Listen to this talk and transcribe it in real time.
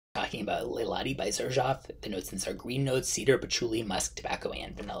talking about Laylati by Xerjoff. The notes in this are green notes, cedar, patchouli, musk, tobacco,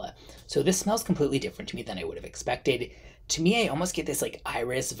 and vanilla. So this smells completely different to me than I would have expected. To me, I almost get this like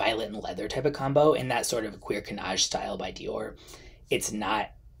iris, violet, and leather type of combo in that sort of queer canage style by Dior. It's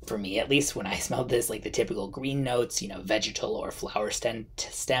not, for me at least, when I smelled this, like the typical green notes, vegetal or flower stem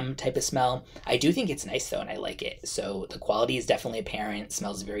type of smell. I do think it's nice though, and I like it. So the quality is definitely apparent,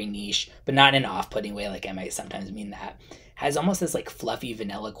 smells very niche, but not in an off-putting way like I might sometimes mean that. Has almost this like fluffy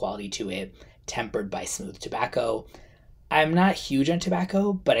vanilla quality to it, tempered by smooth tobacco. I'm not huge on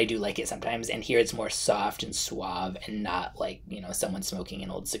tobacco, but I do like it sometimes, and here it's more soft and suave and not like, someone smoking an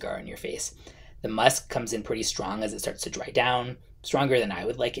old cigar in your face. The musk comes in pretty strong as it starts to dry down, stronger than I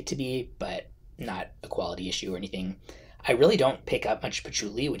would like it to be, but not a quality issue or anything. I really don't pick up much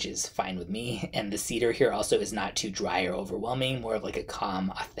patchouli, which is fine with me, and the cedar here also is not too dry or overwhelming, more of like a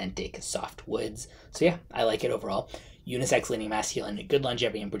calm, authentic, soft woods. So yeah, I like it overall. Unisex leaning masculine, good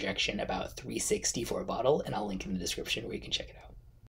longevity and projection, about 360 for a bottle, and I'll link in the description where you can check it out.